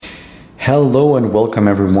Hello and welcome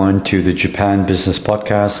everyone to the Japan Business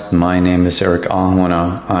Podcast. My name is Eric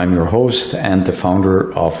Ahwana. I'm your host and the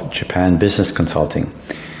founder of Japan Business Consulting.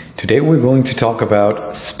 Today we're going to talk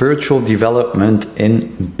about spiritual development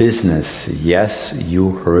in business. Yes,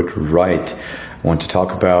 you heard right. I want to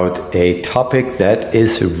talk about a topic that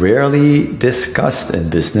is rarely discussed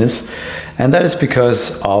in business, and that is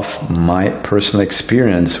because of my personal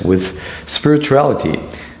experience with spirituality.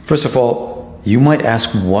 First of all, you might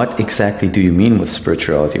ask, what exactly do you mean with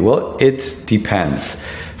spirituality? Well, it depends.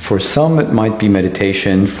 For some, it might be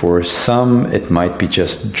meditation. For some, it might be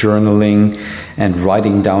just journaling and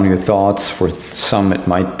writing down your thoughts. For some, it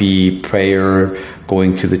might be prayer,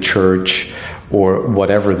 going to the church, or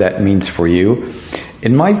whatever that means for you.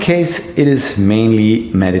 In my case, it is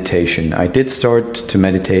mainly meditation. I did start to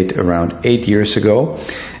meditate around 8 years ago,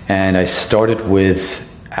 and I started with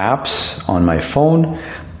apps on my phone.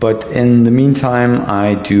 But in the meantime,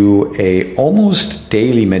 I do a almost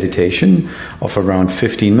daily meditation of around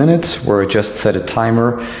 15 minutes where I just set a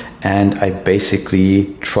timer and I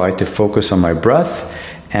basically try to focus on my breath.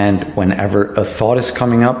 And whenever a thought is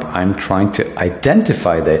coming up, I'm trying to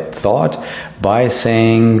identify that thought by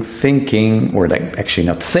saying, thinking, or actually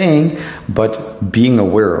not saying, but being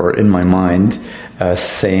aware or in my mind,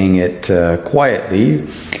 saying it quietly.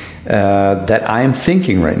 That I'm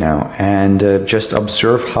thinking right now, and just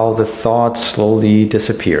observe how the thought slowly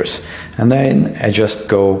disappears, and then I just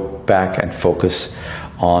go back and focus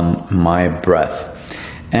on my breath.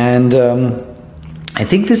 And I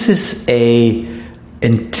think this is a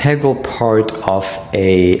integral part of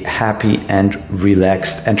a happy and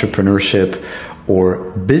relaxed entrepreneurship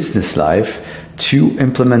or business life, to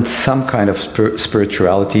implement some kind of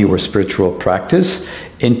spirituality or spiritual practice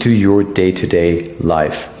into your day-to-day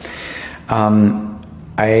life.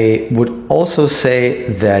 I would also say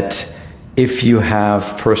that if you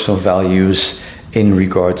have personal values in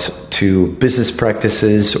regards to business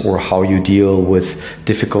practices or how you deal with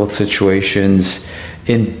difficult situations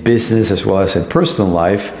in business as well as in personal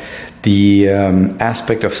life, the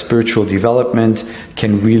aspect of spiritual development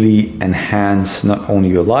can really enhance not only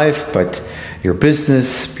your life, but your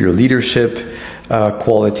business, your leadership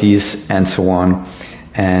qualities, and so on.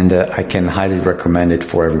 And I can highly recommend it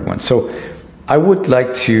for everyone. So I would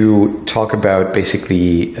like to talk about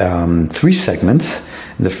basically 3 segments.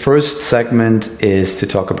 The first segment is to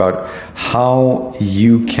talk about how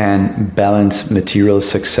you can balance material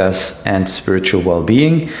success and spiritual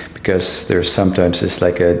well-being, because there's sometimes it's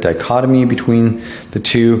like a dichotomy between the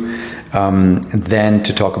two. Then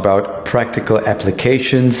to talk about practical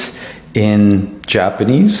applications in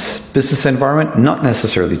Japanese business environment, not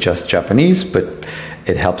necessarily just Japanese, but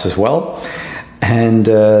it helps as well. And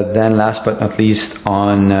then last but not least,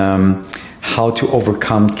 on how to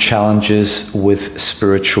overcome challenges with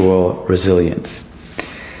spiritual resilience.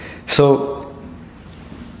 So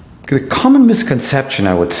the common misconception,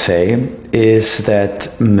 I would say, is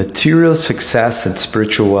that material success and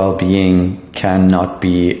spiritual well-being cannot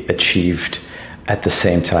be achieved at the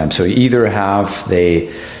same time. So you either have the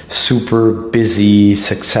super busy,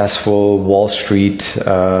 successful Wall Street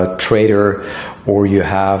trader, or you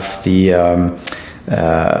have the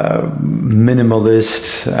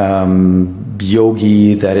minimalist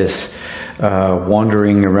yogi that is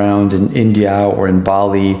wandering around in India or in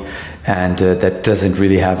Bali, and that doesn't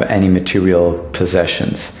really have any material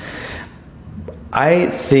possessions. I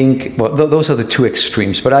think, well, those are the two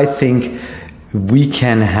extremes, but I think we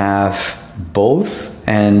can have both,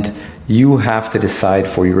 and you have to decide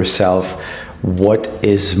for yourself what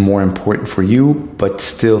is more important for you, but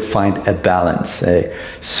still find a balance, a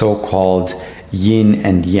so-called yin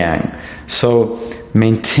and yang. So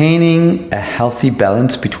maintaining a healthy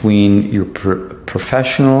balance between your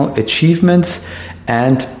professional achievements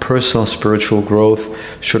and personal spiritual growth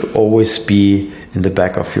should always be in the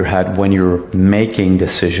back of your head when you're making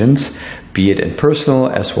decisions, be it in personal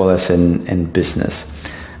as well as in business.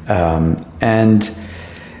 And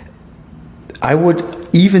I would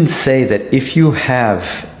even say that if you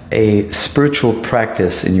have a spiritual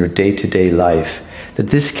practice in your day-to-day life, that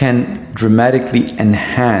this can dramatically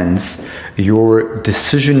enhance your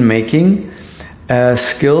decision-making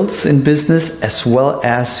skills in business as well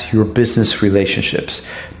as your business relationships.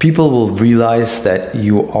 People will realize that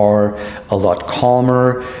you are a lot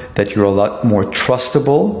calmer, that you're a lot more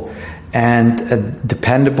trustable and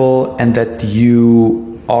dependable, and that you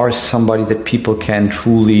are somebody that people can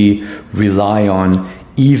truly rely on,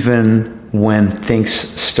 even when things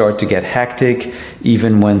start to get hectic,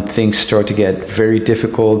 even when things start to get very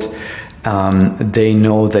difficult. They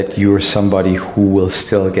know that you're somebody who will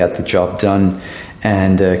still get the job done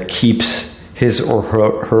and keeps his or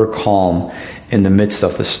her calm in the midst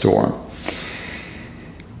of the storm.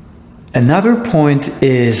 Another point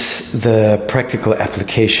is the practical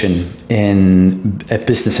application in a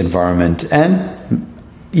business environment and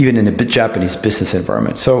even in a Japanese business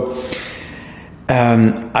environment. So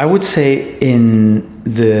I would say in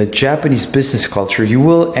the Japanese business culture, you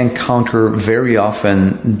will encounter very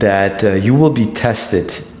often that you will be tested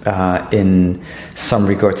in some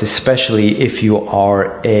regards, especially if you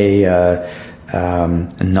are a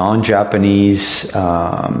non-Japanese,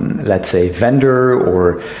 let's say, vendor,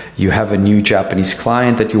 or you have a new Japanese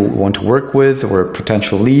client that you want to work with, or a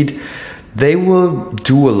potential lead. They will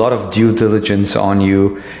do a lot of due diligence on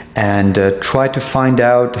you and try to find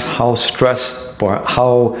out how stressed or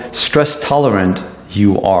how stress tolerant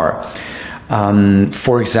you are.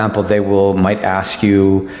 For example, they might ask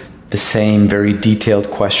you the same very detailed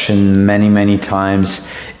question many times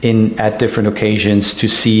at different occasions to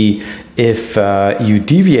see if you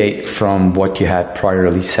deviate from what you had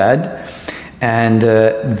priorly said, and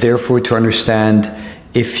therefore to understand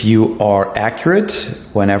if you are accurate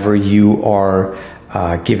whenever you are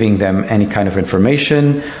giving them any kind of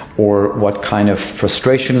information, or what kind of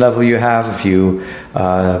frustration level you have if you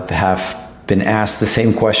have been asked the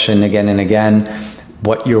same question again and again,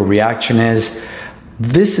 what your reaction is.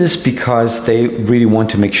 This is because they really want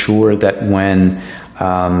to make sure that when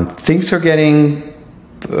things are getting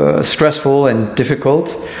stressful and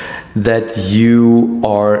difficult, that you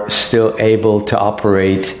are still able to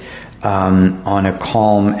operate on a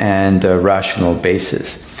calm and rational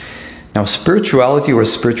basis. Now, spirituality or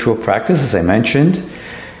spiritual practice, as I mentioned,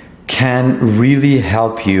 can really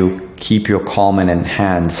help you keep your calm and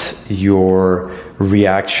enhance your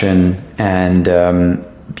reaction and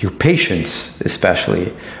your patience,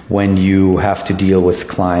 especially when you have to deal with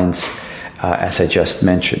clients, as I just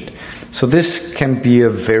mentioned. So this can be a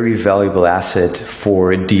very valuable asset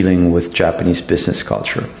for dealing with Japanese business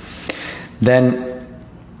culture. Then,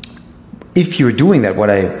 if you're doing that, what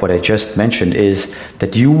I just mentioned is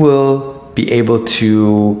that you will be able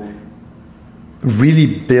to really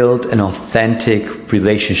build an authentic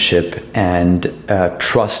relationship and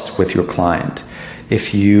trust with your client.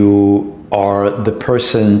 If you are the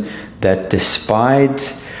person that,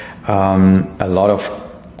 despite a lot of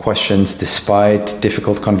questions, despite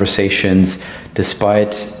difficult conversations,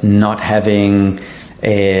 despite not having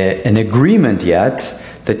an agreement yet,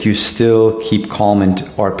 that you still keep calm and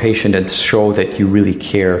are patient and show that you really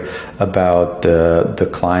care about the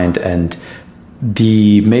client and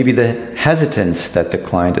maybe the hesitance that the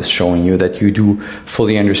client is showing you, that you do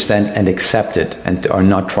fully understand and accept it and are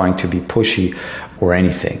not trying to be pushy or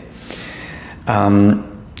anything.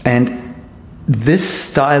 And this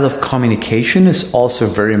style of communication is also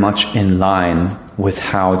very much in line with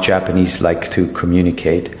how Japanese like to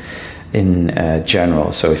communicate in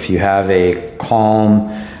general. So if you have a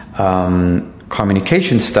calm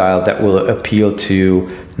communication style, that will appeal to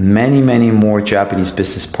many more Japanese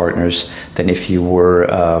business partners than if you were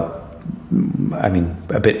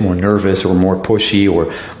a bit more nervous or more pushy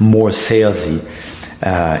or more salesy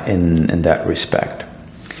in that respect.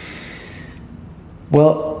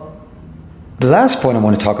 Well, the last point I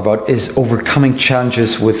want to talk about is overcoming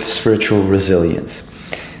challenges with spiritual resilience.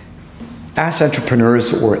 As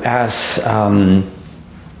entrepreneurs or as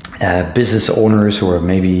business owners or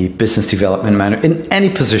maybe business development manager, in any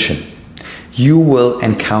position, you will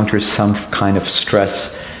encounter some kind of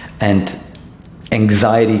stress and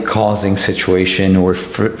anxiety-causing situation or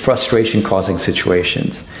frustration-causing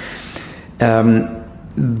situations.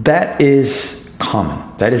 That is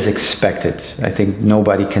common. That is expected. I think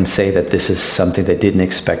nobody can say that this is something they didn't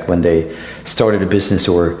expect when they started a business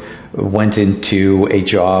or went into a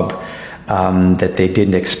job, that they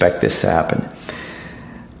didn't expect this to happen.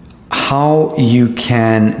 How you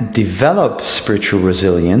can develop spiritual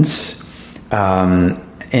resilience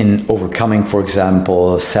in overcoming, for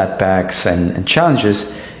example, setbacks and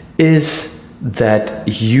challenges, is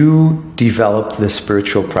that you develop the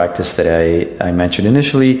spiritual practice that I mentioned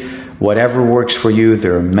initially. Whatever works for you.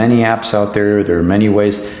 There are many apps out there. There are many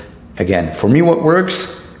ways. Again, for me, what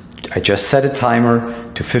works, I just set a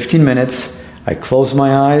timer to 15 minutes. I close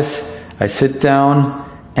my eyes, I sit down,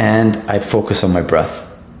 and I focus on my breath.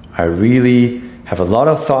 I really have a lot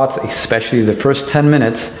of thoughts, especially the first 10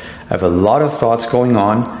 minutes. I have a lot of thoughts going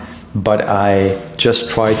on, but I just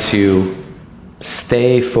try to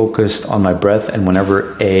stay focused on my breath. And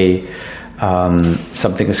whenever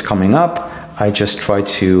something is coming up, I just try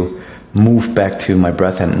to move back to my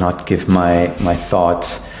breath and not give my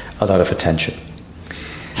thoughts a lot of attention.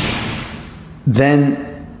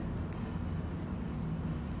 Then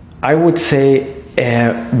I would say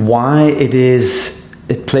why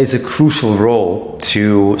it plays a crucial role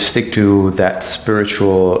to stick to that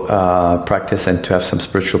spiritual practice and to have some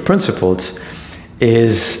spiritual principles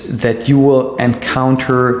is that you will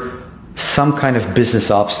encounter some kind of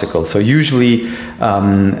business obstacle. So usually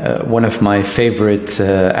one of my favorite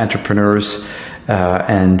entrepreneurs,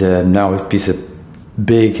 and now he's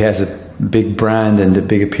has a big brand and a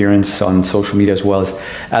big appearance on social media as well, as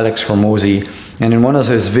Alex Hormozy. And in one of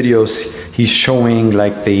his videos, he's showing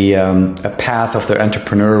like the a path of the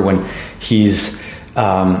entrepreneur when he's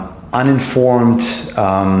uninformed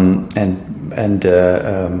and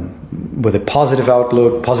with a positive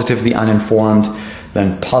outlook, positively uninformed,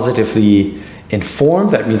 then positively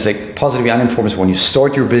informed. That means like positively uninformed is when you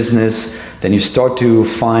start your business, then you start to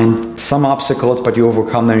find some obstacles, but you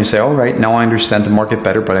overcome them and you say, all right, now I understand the market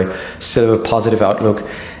better, but I still have a positive outlook.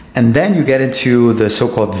 And then you get into the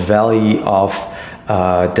so-called valley of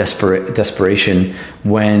desperation,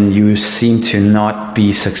 when you seem to not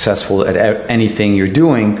be successful at anything you're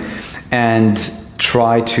doing and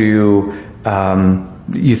try to,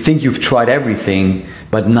 you think you've tried everything,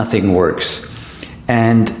 but nothing works.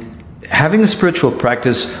 And having a spiritual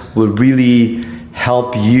practice will really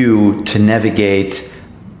help you to navigate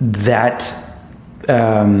that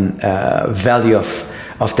valley of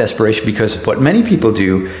desperation, because what many people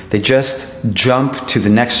do, they just jump to the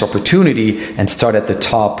next opportunity and start at the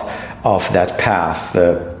top of that path,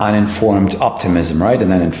 the uninformed optimism, right?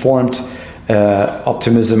 And then informed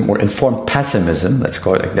optimism or informed pessimism, let's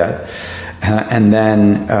call it like that. And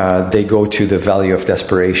then they go to the valley of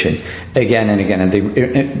desperation again and again, and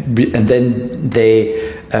then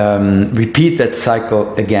they repeat that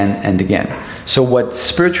cycle again and again. So what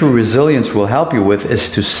spiritual resilience will help you with is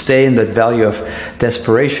to stay in that valley of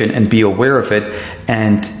desperation and be aware of it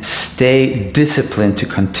and stay disciplined to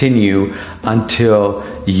continue until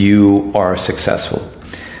you are successful.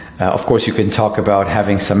 Of course, you can talk about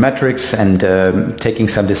having some metrics and taking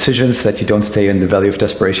some decisions that you don't stay in the valley of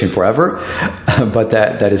desperation forever, but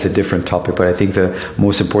that is a different topic. But I think the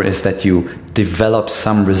most important is that you develop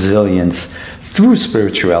some resilience through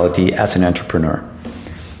spirituality as an entrepreneur.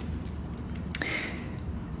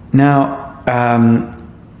 Now,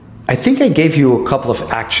 I think I gave you a couple of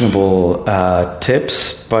actionable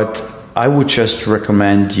tips, but I would just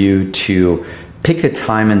recommend you to pick a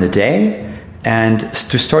time in the day and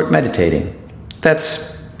to start meditating.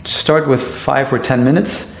 Start with 5 or 10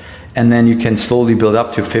 minutes, and then you can slowly build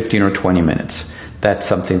up to 15 or 20 minutes. That's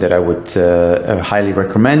something that I would highly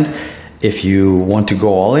recommend. If you want to go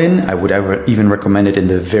all in, I would even recommend it in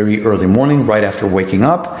the very early morning, right after waking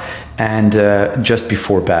up, and just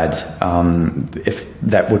before bed, if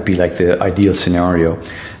that would be like the ideal scenario,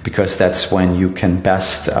 because that's when you can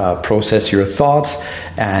best process your thoughts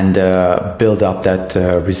and build up that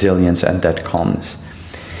resilience and that calmness.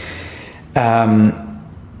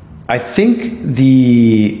 I think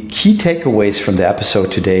the key takeaways from the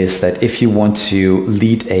episode today is that if you want to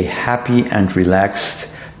lead a happy and relaxed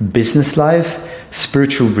business life,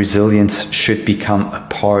 spiritual resilience should become a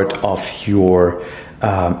part of your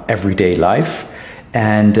everyday life,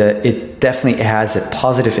 and it definitely has a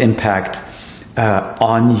positive impact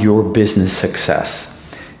on your business success.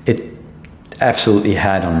 It absolutely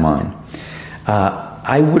had on mine.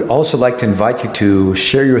 I would also like to invite you to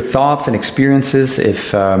share your thoughts and experiences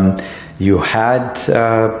if you had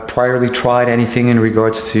priorly tried anything in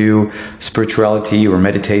regards to spirituality or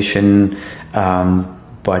meditation,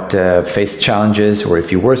 but faced challenges, or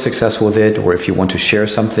if you were successful with it, or if you want to share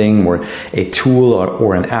something or a tool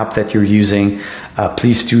or an app that you're using,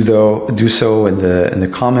 please do so in the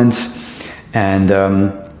comments. And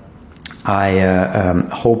I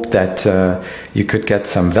hope that you could get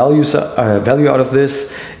some value out of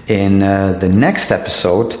this. In the next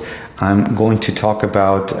episode, I'm going to talk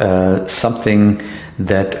about something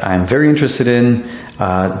that I'm very interested in.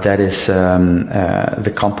 That is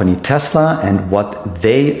the company Tesla and what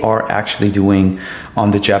they are actually doing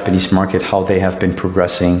on the Japanese market, how they have been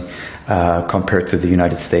progressing compared to the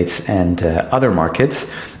United States and other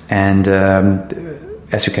markets. And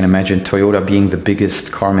as you can imagine, Toyota being the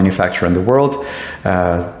biggest car manufacturer in the world,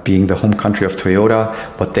 being the home country of Toyota,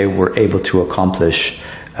 what they were able to accomplish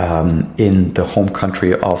in the home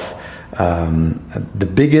country of the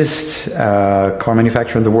biggest car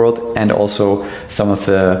manufacturer in the world, and also some of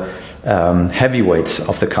the heavyweights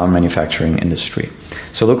of the car manufacturing industry.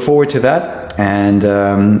 So look forward to that, and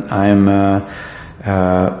I'm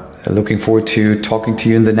looking forward to talking to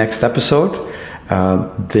you in the next episode.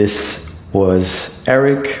 This was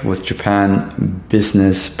Eric with Japan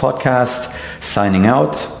Business Podcast, signing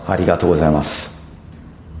out. Arigatou gozaimasu.